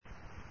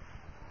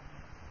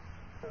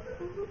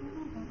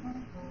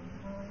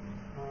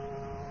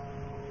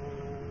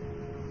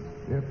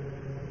It's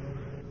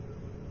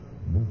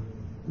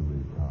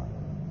mystery time.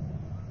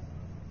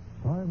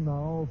 Time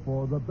now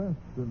for the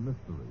best in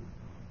mystery.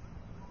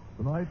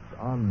 Tonight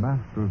on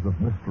Masters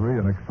of Mystery,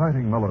 an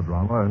exciting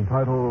melodrama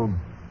entitled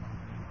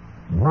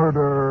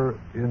Murder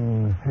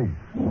in Haste.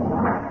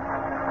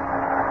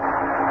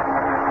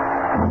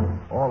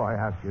 All I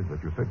ask is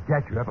that you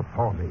forget you ever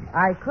saw me.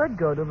 I could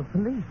go to the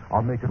police.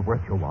 I'll make it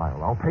worth your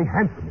while. I'll pay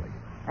handsomely.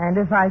 And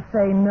if I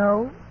say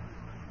no?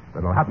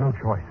 Then I'll have no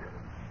choice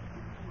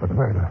but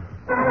murder.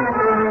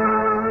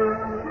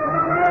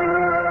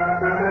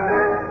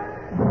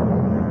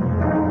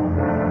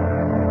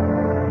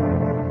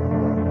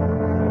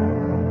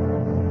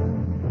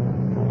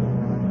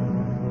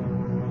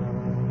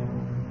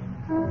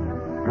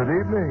 Good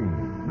evening.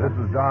 This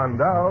is Don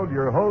Dowd,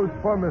 your host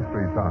for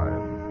Mystery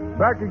Time.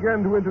 Back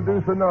again to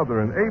introduce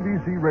another in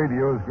ABC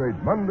Radio's great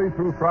Monday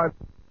through Friday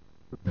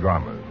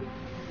dramas.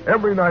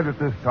 Every night at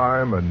this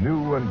time, a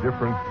new and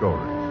different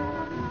story.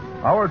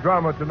 Our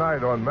drama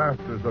tonight on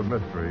Masters of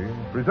Mystery,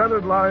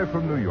 presented live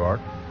from New York,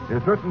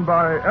 is written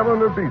by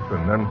Eleanor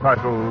Beeson,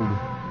 entitled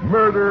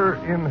Murder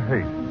in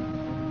Haste.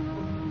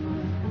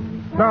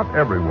 Not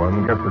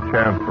everyone gets a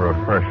chance for a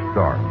fresh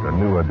start, a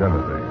new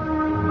identity.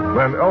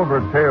 When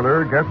Elbert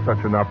Taylor gets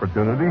such an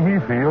opportunity, he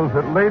feels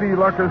that Lady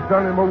Luck has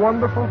done him a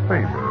wonderful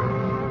favor,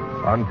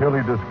 until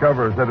he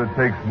discovers that it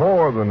takes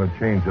more than a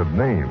change of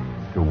name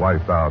to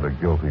wipe out a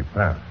guilty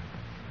past.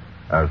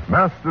 As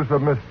Masters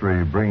of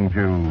Mystery brings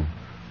you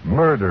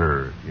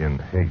Murder in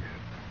Haste.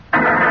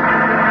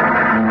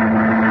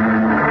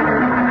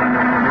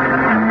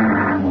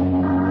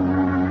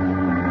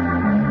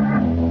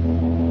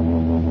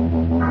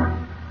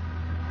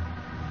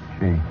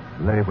 She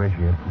lay where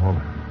she had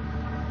fallen,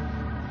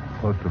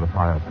 close to the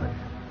fireplace.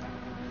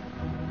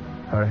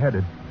 Her head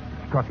had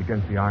struck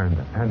against the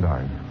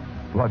andirons.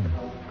 Blood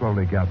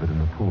slowly gathered in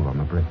the pool on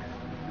the bricks.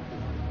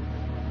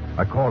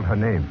 I called her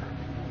name.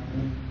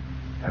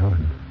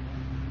 Helen.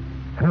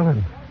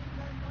 Helen.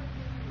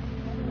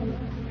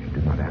 She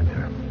did not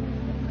answer.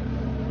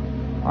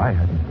 I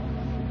hadn't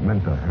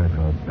meant to hurt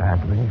her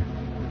badly.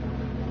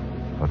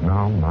 But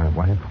now my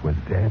wife was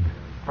dead.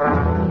 I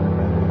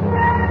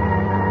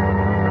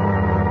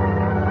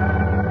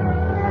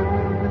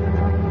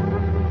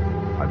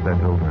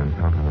bent over and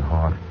felt her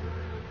heart.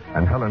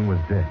 And Helen was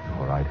dead,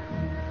 all right.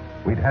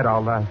 We'd had our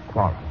last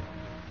quarrel.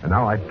 And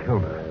now I'd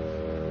killed her.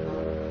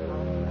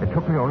 It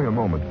took me only a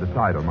moment to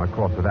decide on my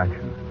course of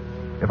action.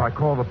 If I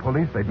called the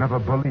police, they'd never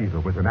believe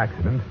it was an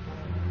accident.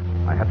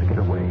 I had to get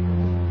away.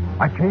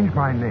 I changed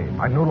my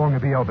name. I'd no longer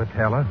be Albert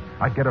Taylor.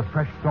 I'd get a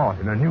fresh start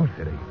in a new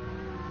city.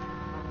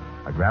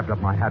 I grabbed up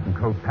my hat and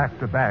coat,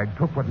 packed a bag,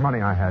 took what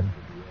money I had,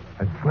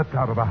 and slipped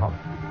out of the house.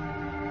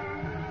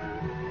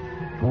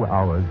 2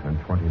 hours and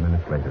 20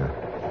 minutes later,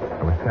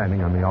 I was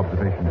standing on the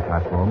observation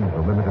platform of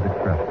the Limited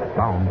Express,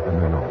 bound for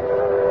New York.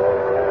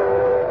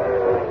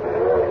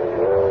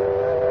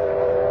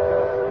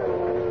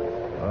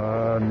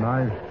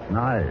 Nice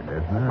night,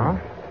 isn't it? Huh?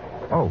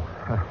 Oh,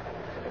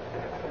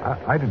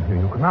 I didn't hear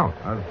you come out.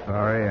 I'm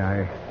sorry.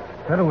 I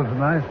said it was a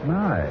nice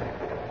night.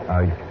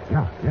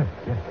 Yes.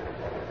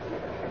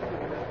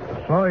 I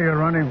saw you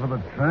running for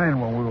the train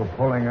when we were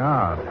pulling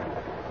out.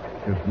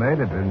 Just made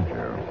it, didn't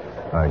you?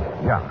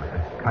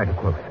 Kind of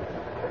close.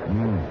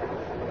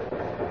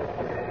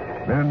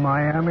 Been in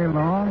Miami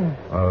long?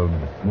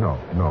 No.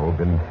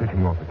 Been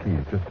fishing off the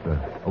Keys just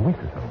a week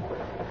or so.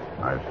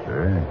 I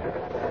see.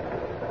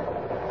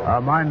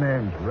 My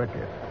name's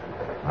Rickett.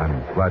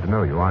 I'm glad to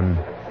know you. I'm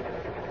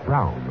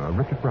Brown,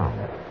 Richard Brown.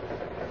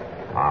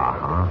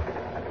 Uh-huh.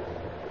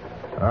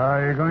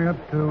 You going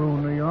up to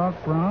New York,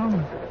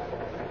 Brown?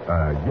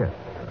 Yes.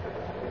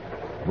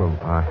 Well,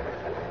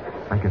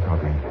 I guess I'll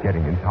be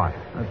getting in time.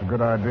 That's a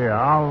good idea.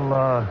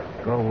 I'll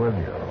go with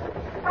you.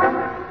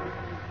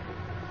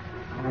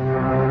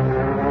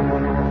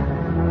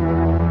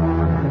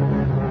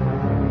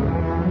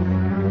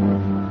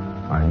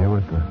 I knew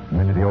it the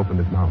minute he opened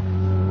his mouth.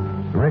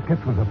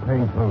 Ricketts was a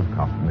plainclothes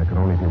cop, and there could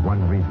only be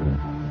one reason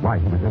why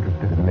he was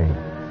interested in me.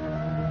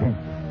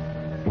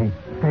 He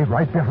stayed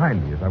right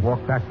behind me as I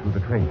walked back through the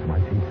train to my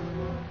seat.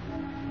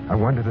 I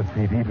wondered if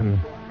he'd even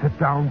sit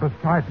down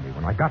beside me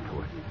when I got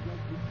to it.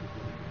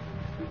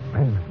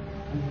 Then,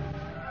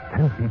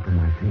 10 feet from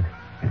my seat,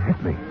 it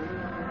hit me.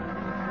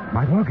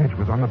 My luggage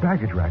was on the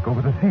baggage rack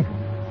over the seat,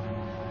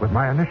 with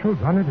my initials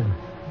on it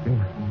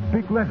in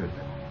big letters,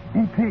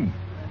 E.T.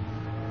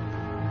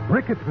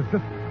 Ricketts was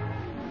just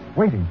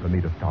waiting for me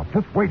to stop,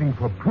 just waiting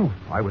for proof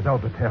I was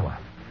Albert Taylor.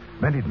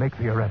 Then he'd make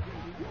the arrest.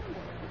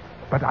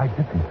 But I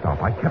didn't stop.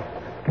 I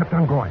kept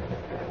on going.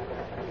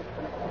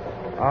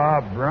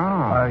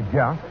 Brown.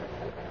 Yeah?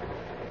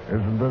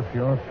 Isn't this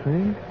your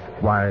seat?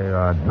 Why,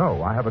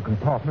 no. I have a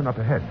compartment up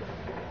ahead.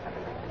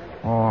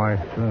 Oh, I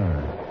see.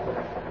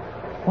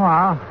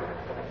 Well,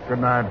 good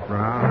night,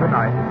 Brown. Good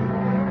night.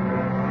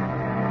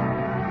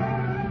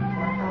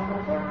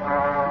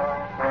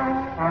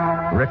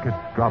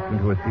 Ricketts dropped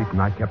into a seat,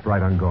 and I kept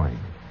right on going.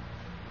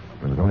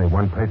 There was only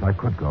one place I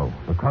could go,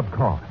 the club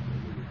car.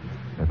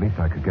 At least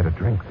I could get a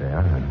drink there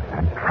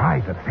and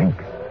try to think.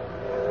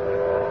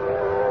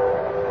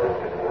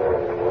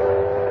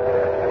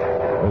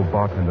 Oh,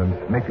 bartender,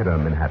 make it a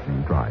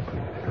Manhattan dry,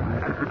 please.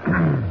 Dry.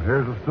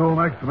 Here's a stool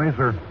next to me,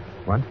 sir.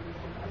 What?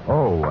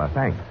 Oh,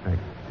 thanks.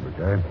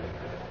 Okay.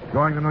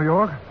 Going to New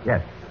York?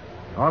 Yes.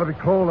 Ought to be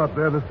cold up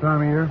there this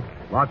time of year.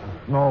 Lots of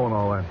snow and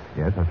all that.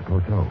 Yes, I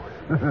suppose so.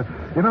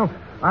 You know,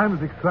 I'm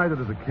as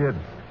excited as a kid.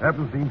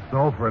 Haven't seen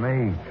snow for an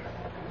age.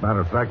 Matter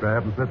of fact, I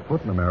haven't set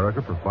foot in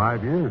America for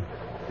 5 years.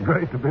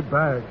 Great to be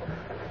back.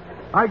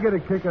 I get a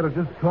kick out of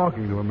just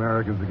talking to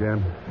Americans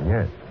again.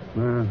 Yes.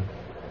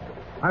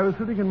 I was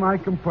sitting in my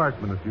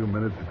compartment a few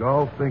minutes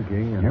ago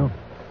thinking... You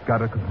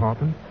got a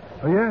compartment?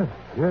 Oh, yes,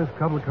 a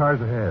couple of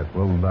cars ahead.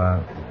 Well,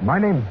 my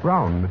name's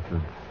Brown,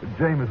 Mr.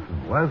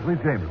 Jameson, Leslie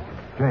Jameson.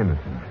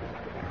 Jameson.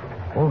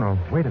 Oh, no,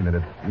 wait a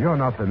minute. You're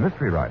not the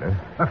mystery writer.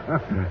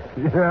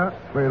 Yeah,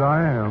 afraid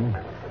I am.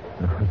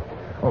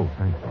 Oh,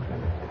 thanks,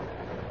 bartender.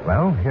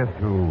 Well, here's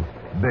to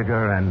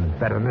bigger and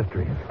better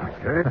mysteries.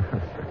 Okay.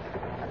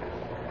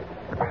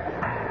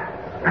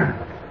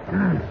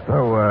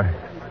 So,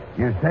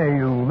 you say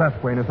you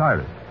left Buenos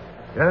Aires?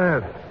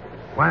 Yes.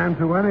 Planned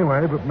to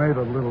anyway, but made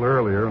a little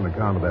earlier on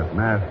account of that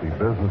nasty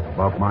business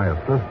about my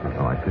assistant.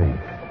 Oh, I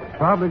see.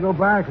 Probably go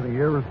back in a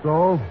year or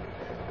so.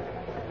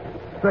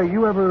 Say,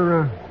 you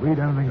ever read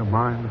anything of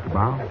mine, Mr.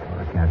 Brown?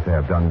 I can't say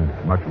I've done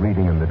much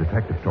reading in the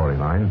detective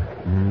storyline.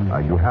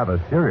 You have a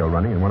serial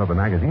running in one of the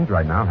magazines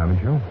right now,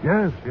 haven't you?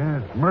 Yes.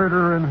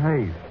 Murder in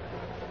Haste.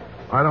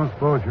 I don't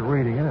suppose you're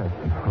reading it.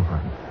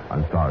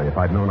 I'm sorry. If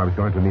I'd known I was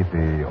going to meet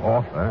the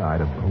author,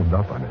 I'd have owned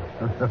up on it.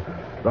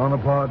 Don't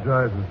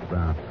apologize, Mr.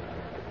 Brown.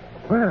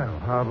 Well,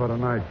 how about a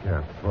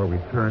nightcap before we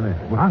turn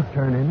in? Well,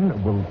 turn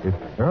in? Well,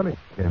 it's early,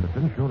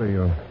 Jameson. Surely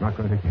you're not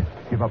going to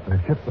give up the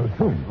ship so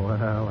soon. Well,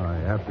 I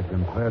have to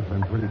confess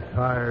I'm pretty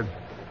tired.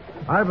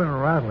 I've been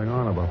rattling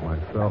on about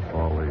myself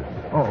all evening.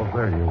 Oh,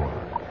 there you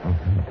are.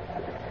 Okay.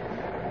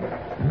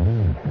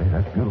 Hey,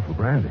 that's beautiful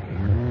brandy.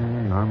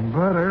 I'm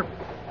better.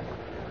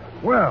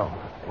 Well,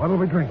 what'll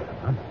we drink?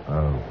 Huh?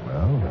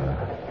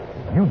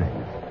 You name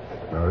it.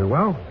 Very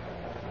well.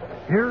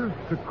 Here's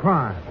to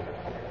crime.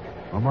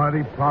 A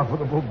mighty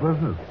profitable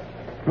business.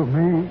 To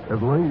me,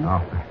 at least.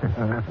 Oh.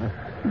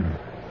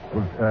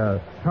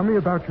 Well, tell me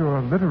about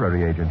your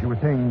literary agent. You were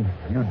saying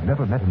you'd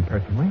never met him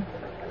personally?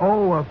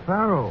 Oh,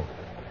 Farrow.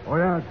 Oh,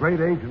 yeah, great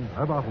agent.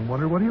 I've often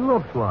wondered what he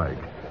looks like.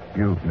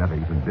 You've never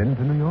even been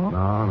to New York?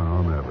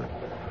 No, never.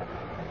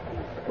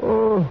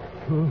 Oh,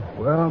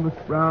 well,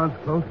 Mr. Brown,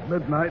 it's close to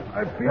midnight.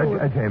 I feel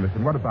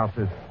Jameson, what about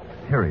this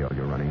serial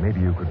you're running? Maybe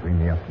you could bring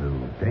me up to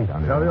date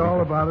on it. Tell you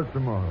all about it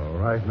tomorrow.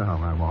 Right now,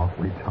 I'm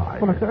awfully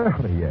tired. Well, it's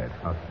early yet.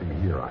 Now, see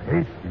here, I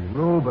hate to be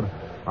rude, but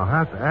I'll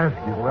have to ask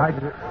you what I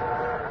did.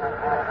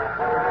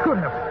 Good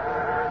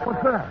heavens.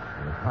 What's that?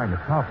 You're trying to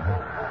stop it.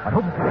 I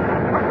hope it's...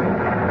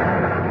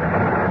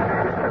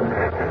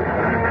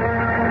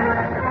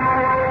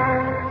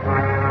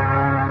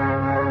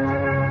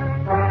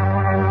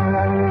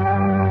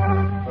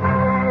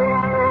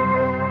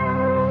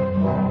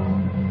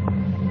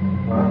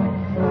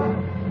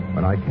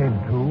 When I came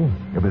to,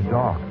 it was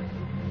dark.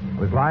 I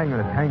was lying in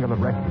a tangle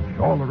of wreckage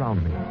all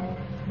around me.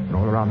 And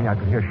all around me I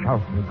could hear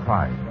shouts and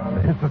cries,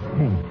 the hiss of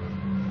steam.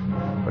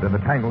 But in the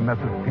tangled mess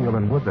of steel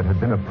and wood that had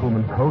been a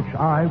Pullman coach,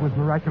 I was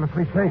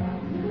miraculously safe.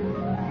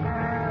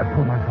 I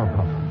pulled myself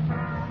up,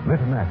 lit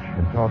a match,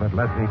 and saw that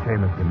Leslie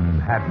Jameson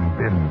hadn't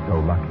been so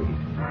lucky.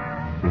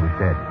 He was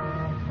dead.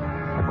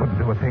 I couldn't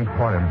do a thing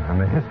for him,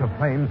 and the hiss of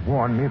flames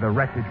warned me the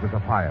wreckage was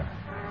afire.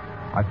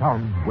 I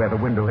found where the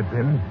window had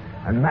been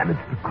and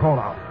managed to crawl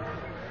out.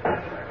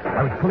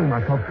 I was pulling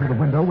myself through the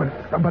window when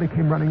somebody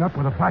came running up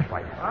with a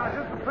flashlight.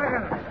 Just a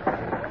second.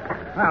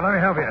 Now, let me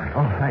help you.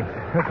 Oh, thanks.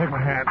 Here, take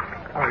my hand.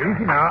 Oh,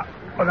 easy now.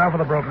 Look out for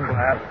the broken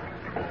glass.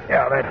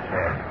 Yeah, that's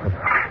it.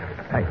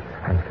 Thanks.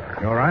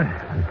 You all right?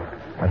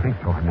 I think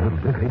so. I'm a little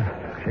dizzy.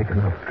 Shaken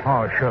up.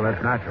 Oh, sure,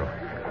 that's natural.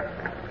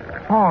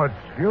 Oh, it's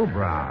you,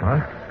 Brown.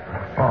 What?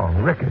 Oh,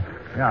 Ricketts.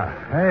 Yeah.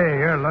 Hey,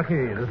 you're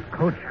lucky. This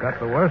coach got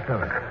the worst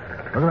of it.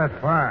 Look at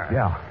that fire.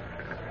 Yeah.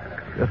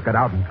 Just got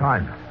out in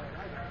time.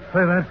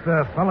 Say, that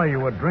fella you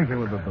were drinking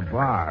with at the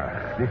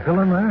bar, is he still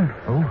in there?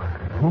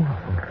 Who?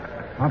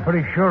 I'm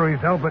pretty sure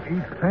he's Albert E.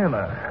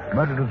 Taylor.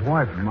 Murdered his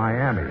wife in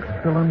Miami. Is he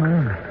still in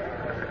there?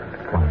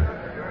 Well,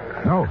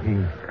 no, he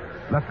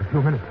left a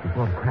few minutes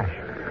before the crash.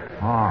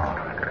 Oh.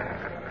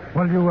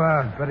 Well, you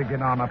better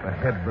get on up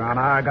ahead, Brown.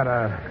 I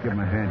gotta give him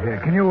a hand here.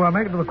 Can you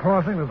make it to the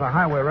crossing? There's a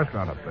highway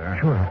restaurant up there.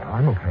 Sure,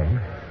 I'm okay.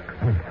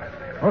 Thanks.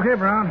 Okay,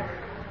 Brown.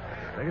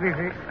 Take it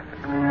easy.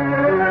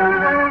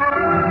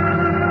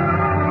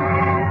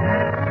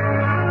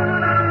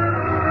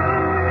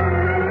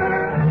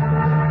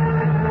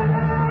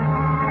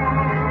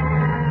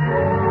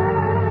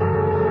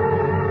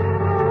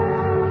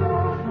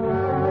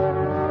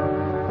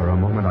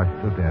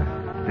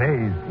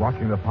 Dazed,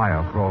 watching the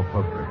fire crawl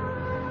closer.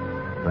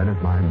 Then,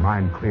 as my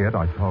mind cleared,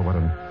 I saw what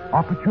an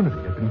opportunity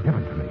had been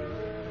given to me.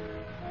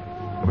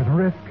 It was a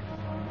risk,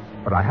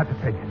 but I had to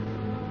take it.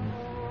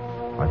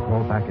 I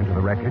crawled back into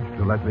the wreckage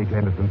to Leslie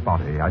Jameson's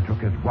body. I took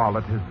his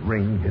wallet, his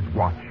ring, his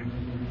watch.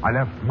 I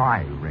left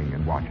my ring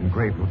and watch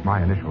engraved with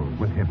my initials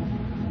with him.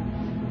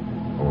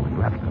 All was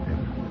left of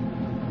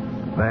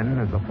him. Then,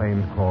 as the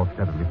flames crawled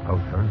steadily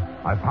closer,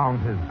 I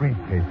found his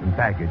briefcase and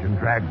baggage and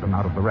dragged them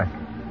out of the wreck.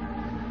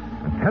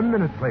 And 10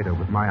 minutes later,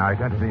 with my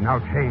identity now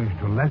changed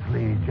to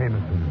Leslie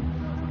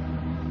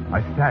Jameson,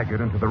 I staggered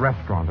into the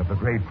restaurant at the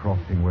grade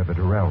crossing where the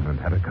derailment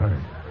had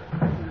occurred.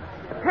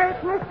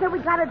 Hurt, mister? We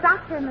got a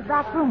doctor in the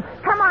back room.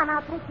 Come on,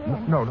 I'll take you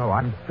in. No,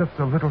 I'm just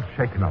a little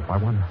shaken up. I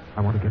want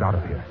to get out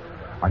of here.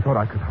 I thought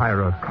I could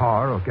hire a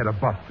car or get a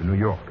bus to New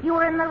York. You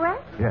were in the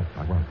wreck? Yes,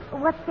 I was.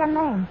 What's your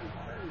name?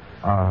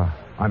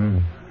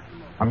 I'm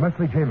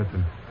Leslie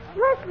Jameson.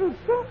 Leslie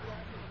Jameson?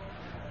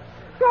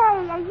 Say,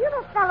 are you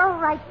the fellow who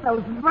writes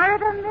those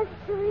murder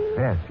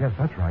mysteries? Yes,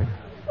 that's right.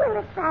 Well,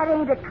 if that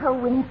ain't a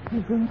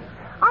coincidence.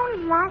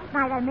 Only last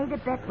night I made a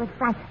bet with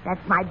Frank,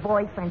 that's my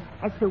boyfriend,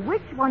 as to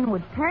which one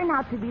would turn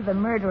out to be the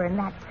murderer in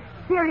that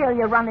serial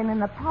you're running in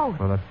the Post.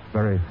 Well, that's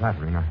very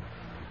flattering.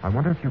 I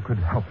wonder if you could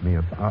help me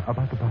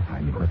about the bus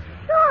I need.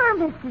 Sure,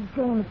 Mr.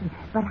 Jameson.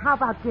 But how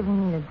about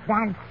giving me an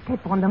advance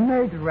tip on the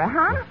murderer,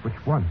 huh?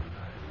 Which one?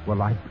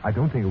 Well, I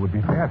don't think it would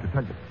be fair to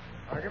tell you.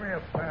 Give me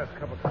a fast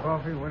cup of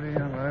coffee, will you,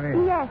 young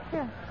lady? Yes,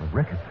 sir. Well,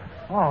 Ricketts.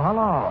 Oh,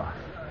 hello.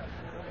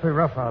 Pretty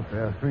rough out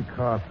there. 3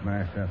 cars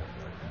smashed up.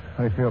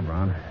 How do you feel,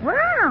 Brown?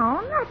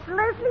 Brown? That's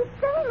Leslie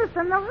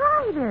Jameson, the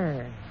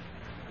writer.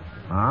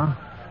 Huh?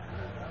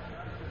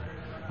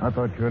 I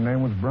thought your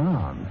name was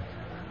Brown.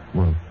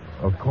 Well,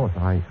 of course,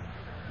 well,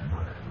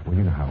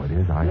 you know how it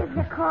is. Here's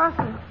your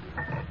coffee.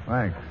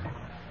 Thanks.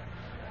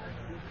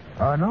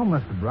 No,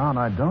 Mr. Brown,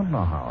 I don't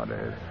know how it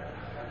is.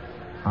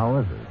 How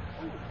is it?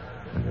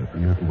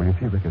 Well, you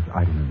see, Ricketts,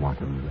 I didn't want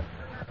to...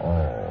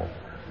 Oh,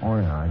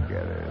 yeah, I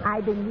get it.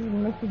 I've been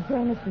reading Mr.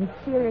 Jameson's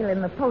serial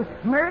in the Post,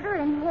 Murder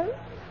and Haste.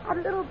 Had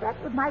a little bet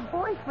with my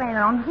boyfriend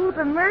on who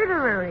the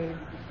murderer is.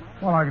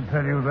 Well, I can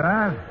tell you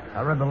that.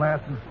 I read the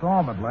last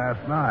installment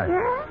last night.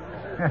 Yeah?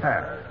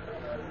 Yeah.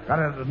 Got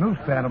it at the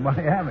newsstand in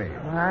Miami.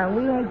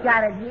 We ain't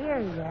got it here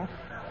yet.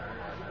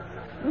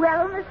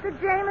 Well, Mr.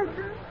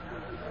 Jameson,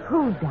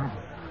 who done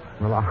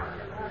it? Well,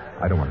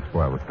 I don't want to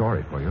spoil the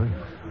story for you.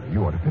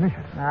 You ought to finish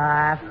it.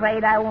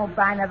 Afraid I won't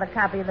buy another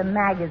copy of the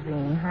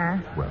magazine, huh?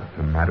 Well, it's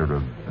a matter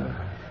of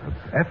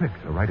ethics.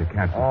 A writer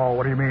can't... Oh,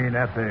 what do you mean,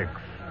 ethics?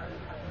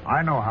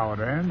 I know how it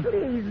ends.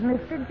 Please,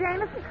 Mr.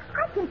 Jameson,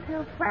 I can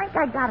tell Frank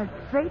I got it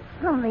straight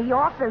from the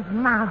author's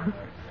mouth.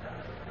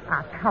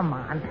 Come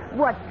on.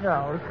 What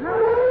goes,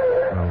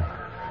 huh? Well,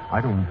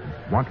 I don't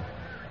want to...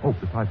 Oh,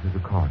 besides, there's a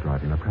car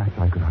driving. Perhaps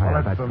I could hire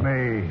Well, that... that's for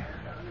me.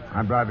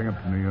 I'm driving up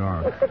to New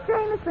York. Mr.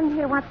 Jameson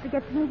here wants to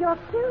get to New York,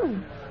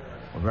 too.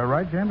 Was that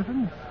right,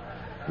 Jameson?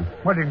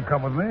 Well, you can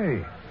come with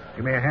me.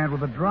 Give me a hand with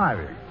the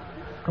driving.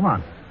 Come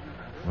on.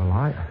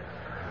 Well,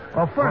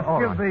 Well, first, all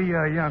give right.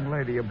 the young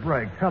lady a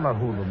break. Tell her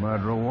who the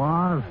murderer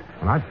was.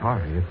 Well, I'm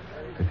sorry.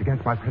 It's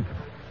against my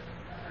principles.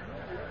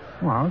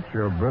 Well, it's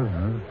your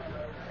business.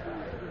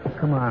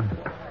 Come on.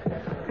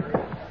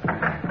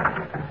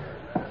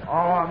 Oh,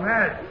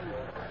 Ahmed.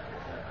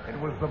 It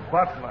was the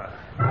butler.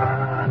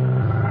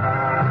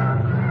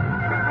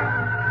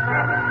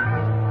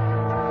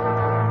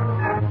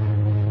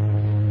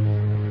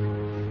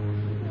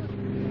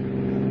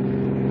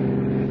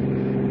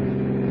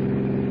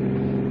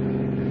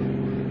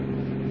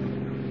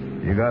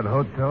 You got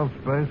hotel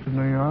space in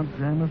New York,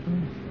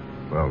 Jameson?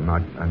 Well,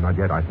 not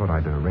yet. I thought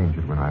I'd arrange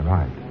it when I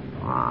arrived.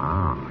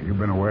 You've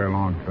been away a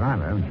long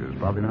time, haven't you? It's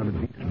probably not a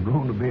decent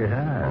room to be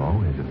had.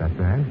 Oh, is it that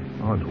bad?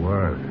 Oh, it's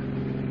worse.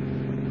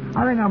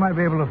 I think I might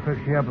be able to fix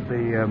you up at the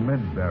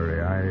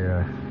Midbury.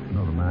 I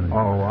know the manager.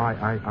 Oh,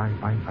 I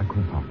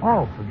couldn't help.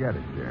 Oh, forget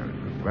it,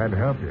 Jameson. Glad to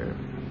help you.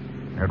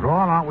 After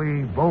all, aren't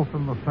we both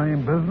in the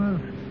same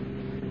business?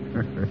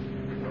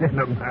 In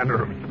a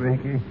manner of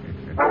speaking.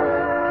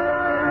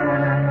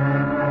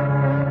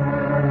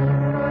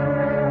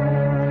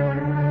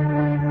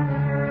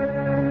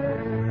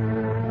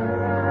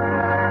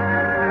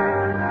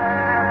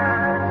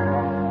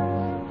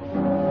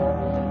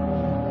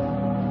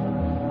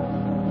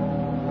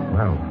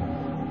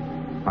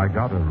 I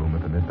got a room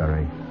at the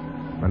Midbury,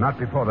 but not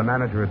before the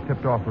manager had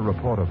tipped off a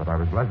reporter that I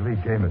was Leslie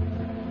Jameson.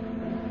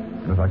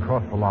 And as I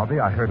crossed the lobby,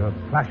 I heard a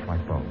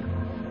flashlight bulb.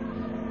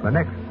 The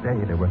next day,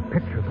 there were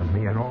pictures of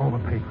me in all the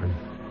papers.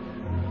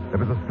 There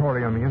was a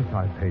story on the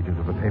inside pages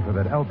of the paper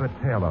that Albert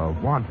Taylor,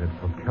 wanted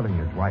for killing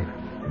his wife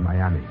in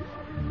Miami,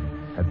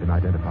 had been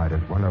identified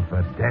as one of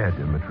the dead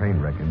in the train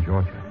wreck in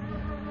Georgia.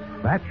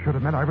 That should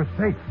have meant I was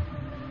safe.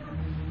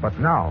 But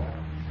now,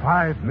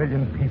 5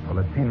 million people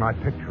had seen my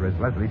picture as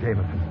Leslie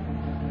Jameson.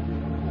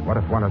 What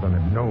if one of them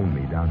had known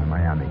me down in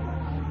Miami?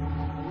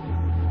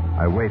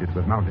 I waited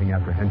with mounting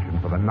apprehension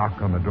for the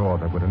knock on the door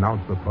that would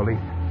announce the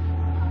police.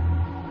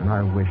 And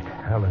I wished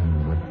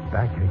Helen was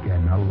back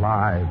again,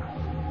 alive.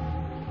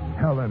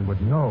 Helen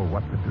would know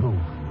what to do.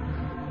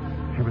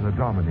 She was a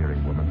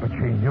domineering woman, but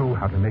she knew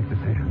how to make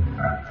decisions.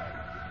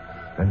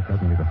 Then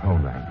suddenly the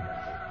phone rang.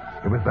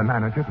 It was the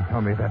manager to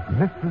tell me that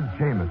Mrs.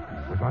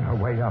 Jameson was on her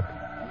way up.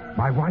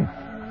 My wife.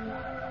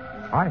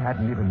 I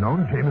hadn't even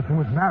known Jameson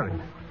was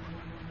married.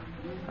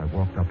 I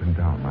walked up and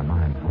down, my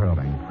mind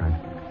whirling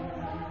frantic.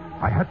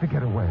 I had to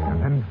get away,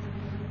 and then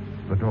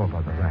the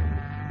doorbell rang.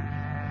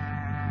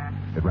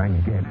 It rang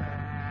again,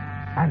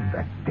 and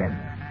again.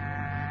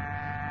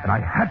 And I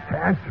had to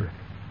answer it.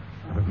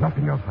 There was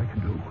nothing else I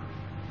could do.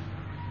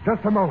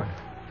 Just a moment.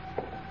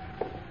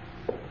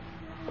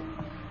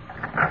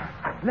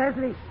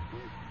 Leslie.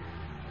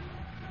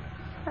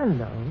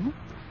 Hello.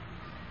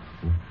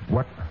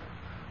 What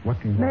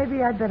do you want?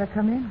 Maybe I'd better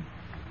come in.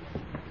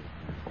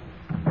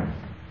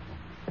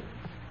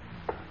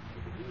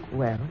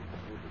 Well?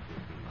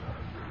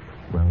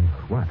 Well,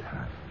 what?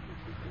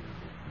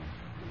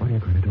 What are you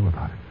going to do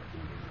about it?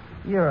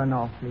 You're an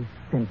awfully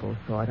simple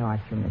sort,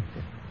 aren't you,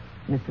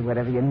 Mr.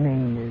 Whatever your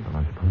name is.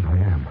 Well, I suppose I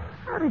am.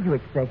 How did you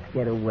expect to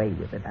get away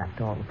with it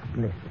after all the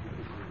publicity?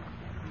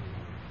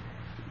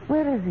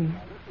 Where is he?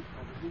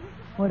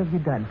 What have you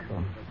done to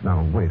him?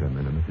 Now, wait a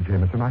minute, Mr.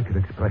 Jameson. I could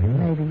explain.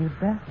 Maybe you'd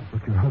better.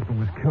 Look, your husband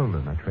was killed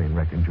in that train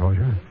wreck in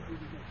Georgia.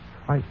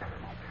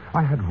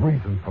 I had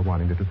reasons for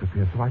wanting to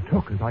disappear, so I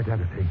took his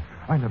identity.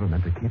 I never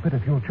meant to keep it.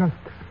 If you'll just...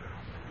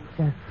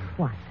 Just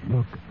what?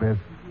 Look, there's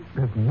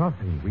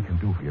nothing we can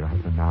do for your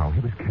husband now. He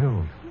was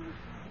killed.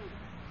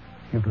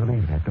 You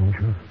believe that, don't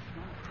you?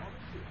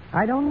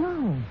 I don't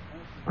know.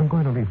 I'm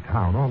going to leave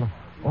town.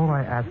 All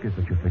I ask is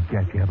that you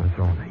forget you ever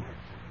saw me.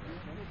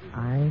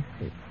 I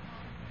see.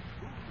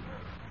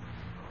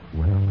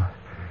 Well,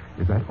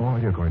 is that all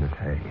you're going to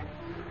say?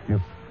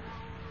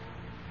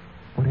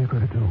 What are you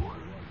going to do?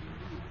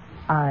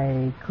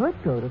 I could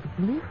go to the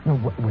police. No,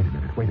 wait a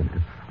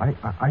minute.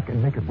 I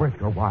can make it worth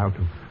your while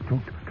to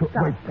Stop,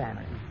 wait.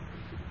 Banner.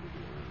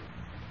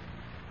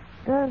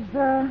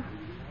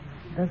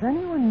 Does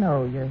anyone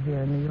know you're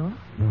here in New York?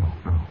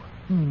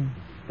 No.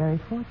 Very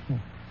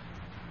fortunate.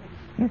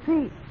 You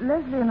see,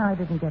 Leslie and I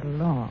didn't get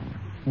along.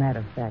 Matter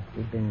of fact,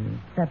 we've been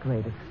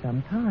separated for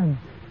some time.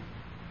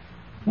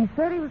 He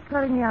said he was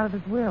cutting me out of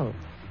his will.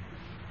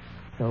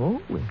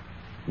 So, with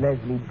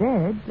Leslie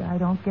dead, I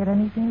don't get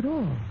anything at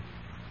all.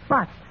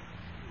 But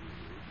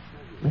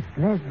with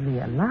Leslie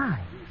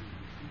alive...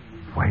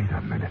 Wait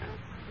a minute.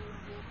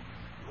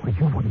 Well,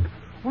 you wouldn't...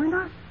 Why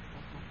not?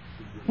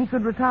 He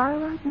could retire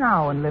right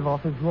now and live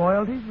off his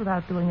royalties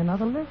without doing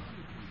another lift.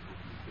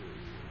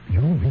 You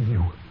mean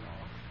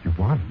you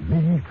want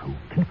me to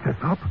keep this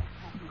up?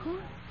 Of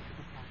course.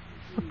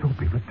 But don't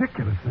be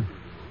ridiculous.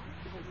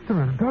 There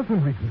are a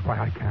dozen reasons why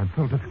I can't.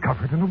 They'll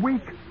discover it in a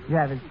week. You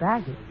have his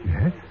baggage.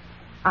 Yes?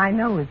 I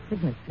know his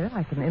signature.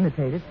 I can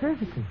imitate it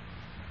perfectly.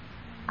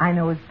 I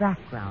know his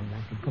background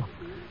like a book.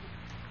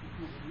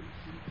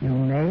 You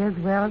may as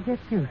well get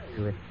used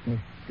to it,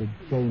 Mr.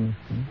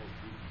 Jameson.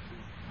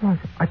 Well,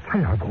 I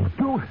tell you, I won't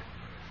do it.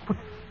 But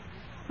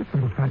it's the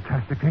most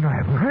fantastic thing I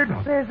ever heard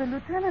of. There's a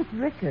Lieutenant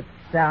Ricketts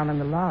down in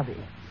the lobby.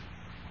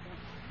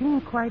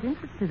 Seemed quite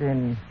interested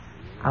in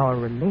our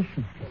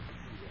relationship.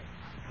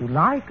 If you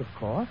like, of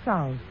course,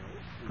 I'll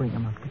bring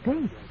him up to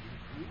date.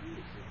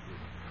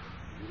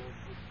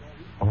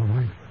 All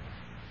right,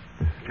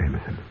 Mrs.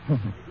 Jameson.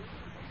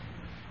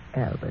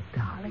 Albert,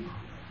 darling,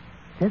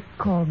 just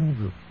call me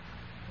Ruth.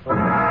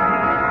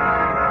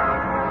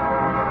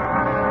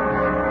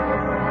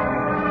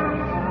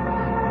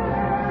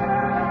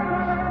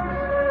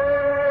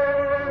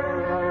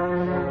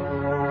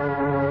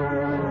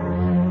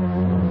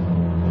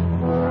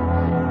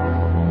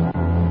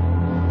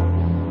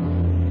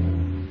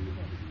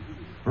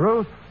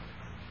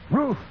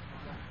 Ruth!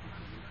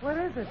 What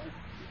is it?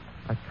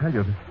 I tell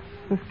you,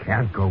 this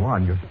can't go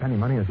on. You're spending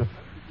money as if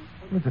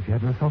you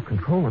had no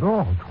self-control at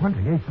all.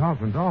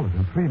 $28,000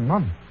 in 3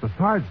 months,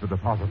 besides the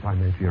deposits I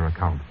made to your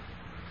account.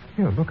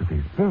 Here, look at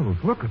these bills.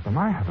 Look at them.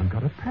 I haven't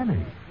got a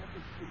penny.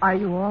 Are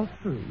you all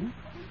through?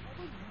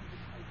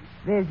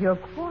 There's your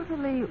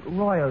quarterly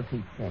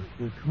royalty check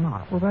due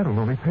tomorrow. Well, that'll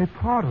only pay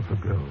part of the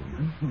bills.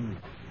 Mm-hmm.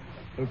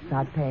 It's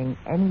not paying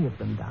any of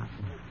them, darling.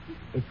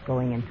 It's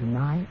going into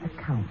my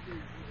account.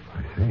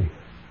 I see.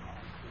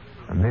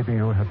 And maybe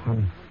you'll have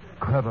some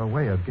clever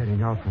way of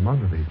getting out from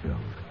under these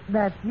bills.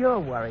 That's your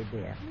worry,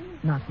 dear,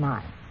 not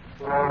mine.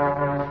 $5,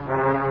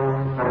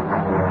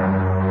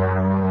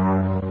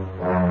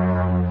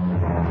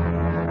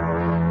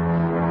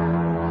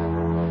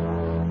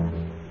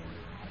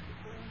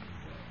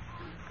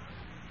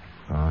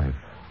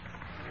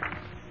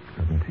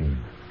 $17,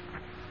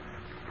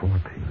 $14,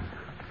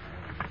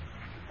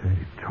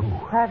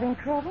 $32. Having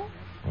trouble?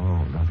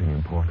 Oh, nothing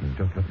important.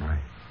 Just that my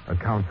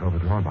account's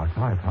overdrawn by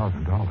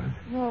 $5,000.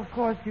 Well, of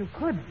course, you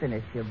could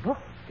finish your book,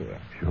 dear.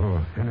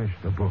 Sure, finish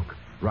the book.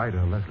 Write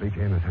a Leslie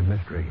Jameson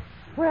mystery.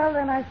 Well,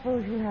 then I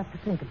suppose you have to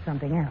think of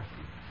something else.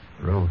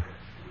 Ruth,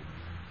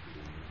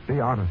 be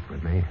honest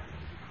with me.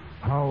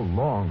 How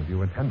long do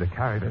you intend to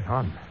carry this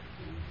on?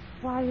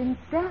 Why,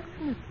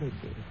 indefinitely,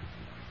 dear.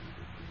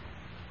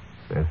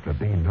 There's to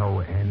be no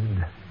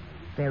end.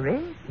 There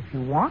is, if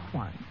you want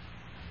one.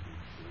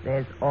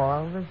 There's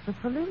always the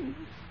police.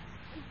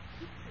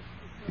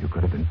 You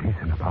could have been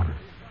decent about it.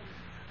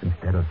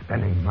 Instead of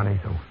spending money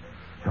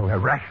so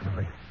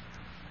irrationally.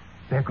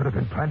 There could have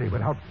been plenty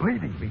without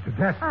bleeding me to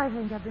death. I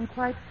think I've been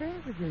quite fair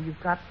with you. You've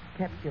kept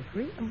your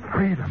freedom.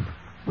 Freedom.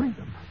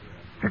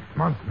 6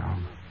 months now.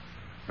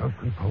 No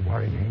sleep or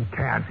worrying.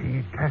 Can't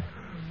eat.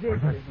 This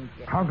isn't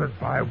it. Haunted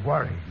by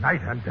worry,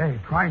 night and day,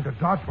 trying to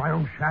dodge my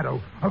own shadow,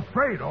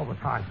 afraid all the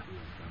time.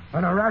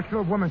 An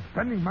irrational woman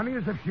spending money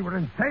as if she were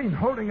insane,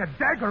 holding a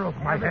dagger over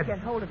my head. Get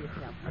hold of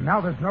yourself. And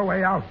now there's no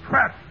way out.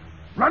 Trapped.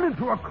 Run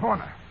into a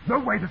corner. No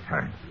way to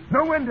turn.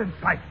 No end in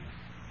sight.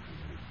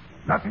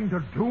 Nothing to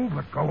do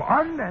but go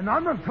on and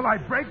on until I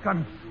break,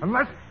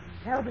 unless...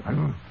 Albert.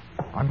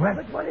 Unless...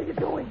 But what are you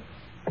doing?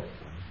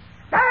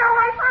 Stay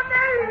away from me!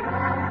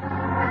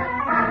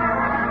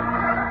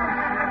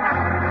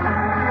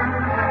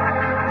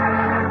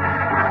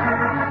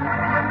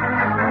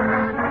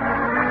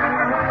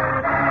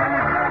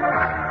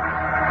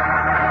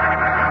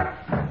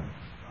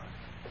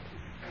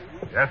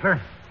 Yes,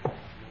 sir?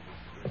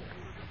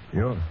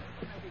 You're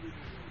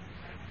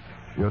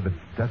the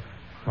desk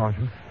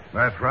sergeant?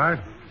 That's right.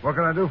 What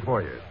can I do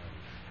for you?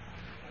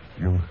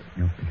 You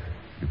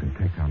can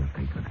take down a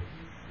statement.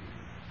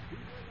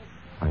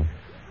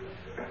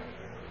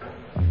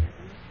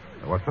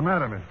 What's the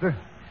matter, mister?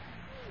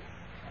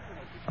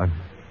 I've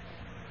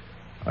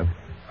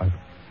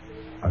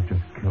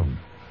just killed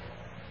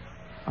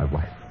my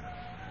wife.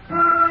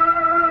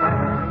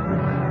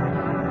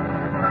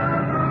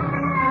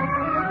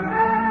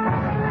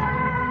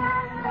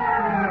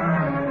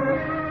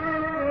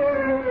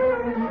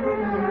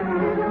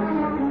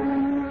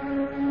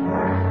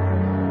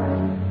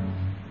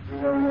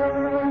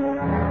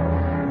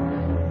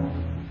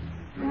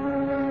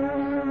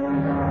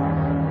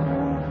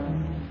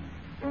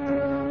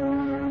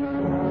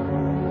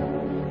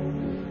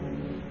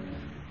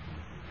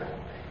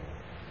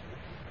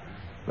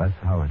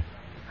 That's how it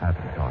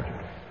happened,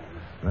 Sergeant.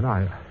 Then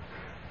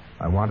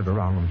I wandered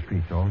around on the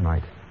streets all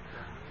night.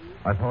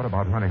 I thought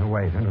about running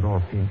away, then it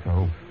all seemed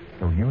so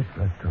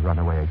useless to run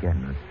away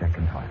again a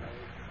second time.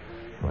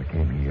 So I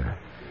came here.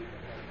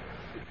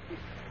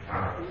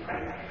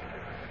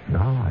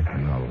 Now I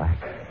can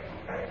relax.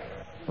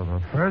 For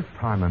the first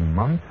time in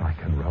months, I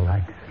can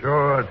relax.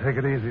 Sure, take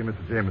it easy,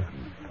 Mr.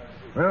 Jameson.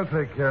 We'll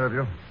take care of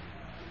you.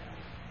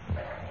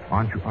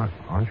 Aren't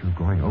you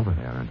going over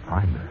there and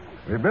find her?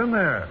 We've been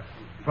there.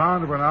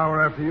 Found her an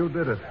hour after you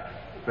did it.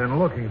 Been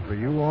looking for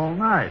you all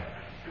night.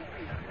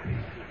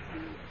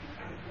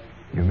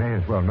 You may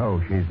as well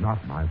know she's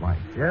not my wife.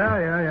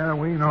 Yeah,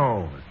 we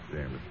know, Mr.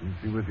 Jameson.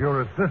 She was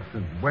your assistant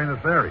in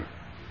Buenos Aires.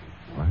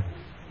 What?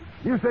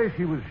 You say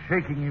she was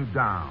shaking you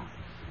down.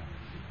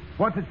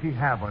 What did she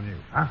have on you,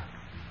 huh?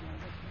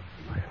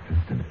 My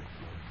assistant?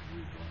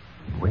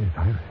 In Buenos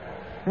Aires?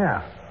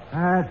 Yeah,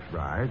 that's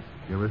right.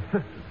 Your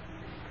assistant.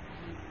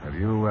 Have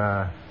you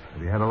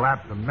had a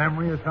lapse of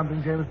memory or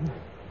something, Jameson?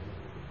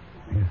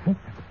 The assistant?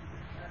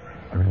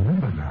 I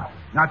remember now.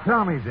 Now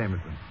tell me,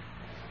 Jameson,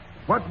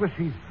 what was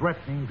she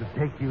threatening to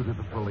take you to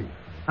the police?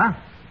 Huh?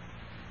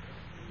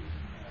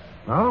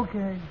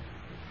 Okay.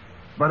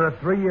 But a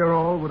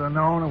 3-year-old would have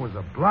known it was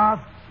a bluff.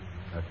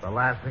 That's the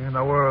last thing in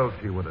the world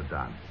she would have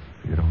done.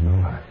 You don't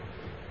know her.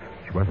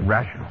 She wasn't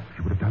rational.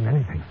 She would have done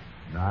anything.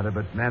 Not if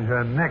it meant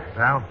her neck,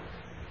 pal.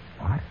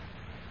 What?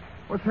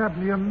 What's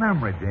happened to your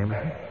memory,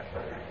 Jameson?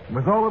 It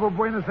was all over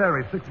Buenos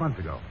Aires 6 months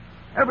ago.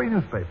 Every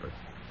newspaper.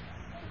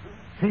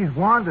 She's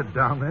wanted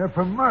down there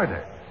for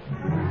murder.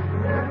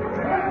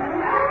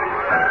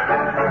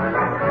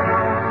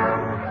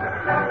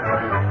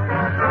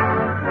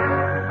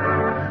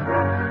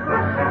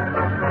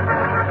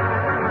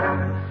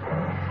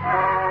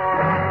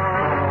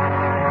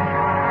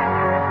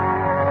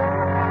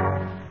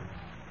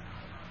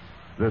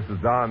 This is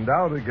Don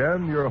Dowd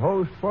again, your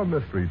host for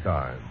Mystery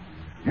Time.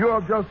 You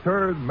have just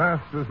heard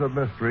Masters of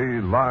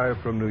Mystery live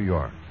from New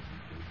York.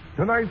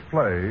 Tonight's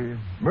play,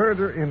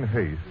 Murder in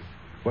Haste,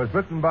 was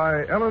written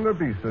by Eleanor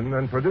Beeson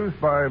and produced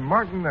by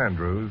Martin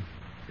Andrews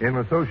in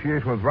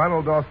association with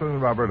Ronald Dawson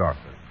and Robert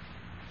Arthur.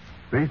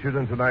 Featured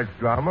in tonight's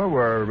drama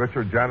were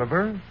Richard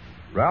Janiver,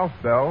 Ralph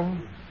Bell,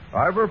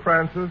 Ivor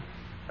Francis,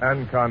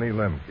 and Connie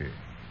Lemke.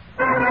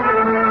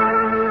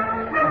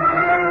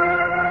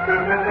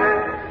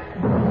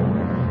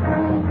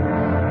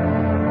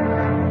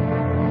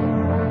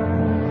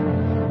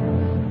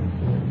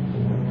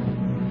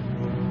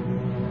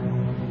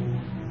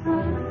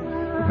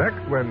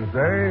 Next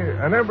Wednesday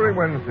and every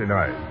Wednesday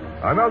night,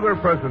 another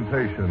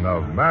presentation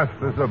of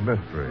Masters of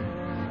Mystery.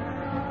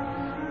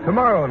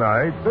 Tomorrow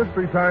night,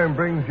 Mystery Time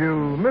brings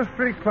you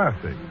Mystery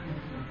Classics,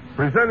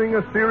 presenting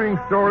a steering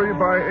story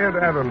by Ed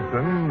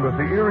Adamson with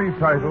the eerie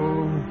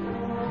title,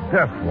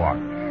 Death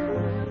Watch.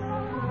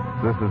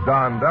 This is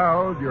Don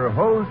Dowd, your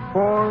host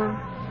for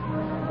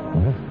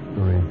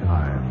Mystery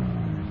Time.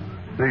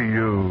 See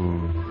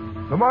you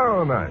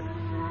tomorrow night.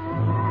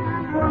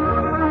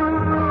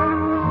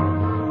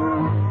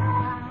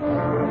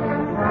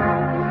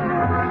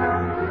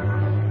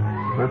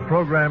 This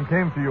program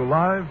came to you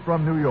live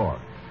from New York.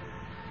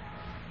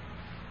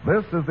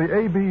 This is the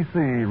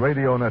ABC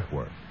Radio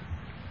Network.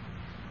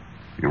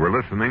 You were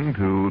listening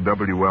to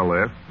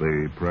WLS,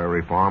 the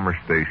Prairie Farmer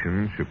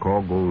Station,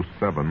 Chicago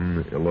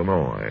 7,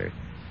 Illinois.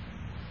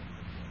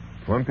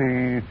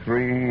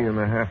 23 and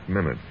a half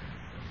minutes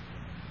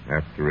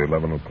after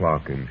 11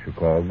 o'clock in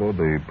Chicago.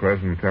 The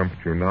present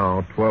temperature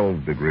now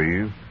 12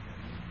 degrees,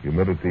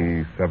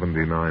 humidity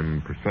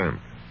 79%.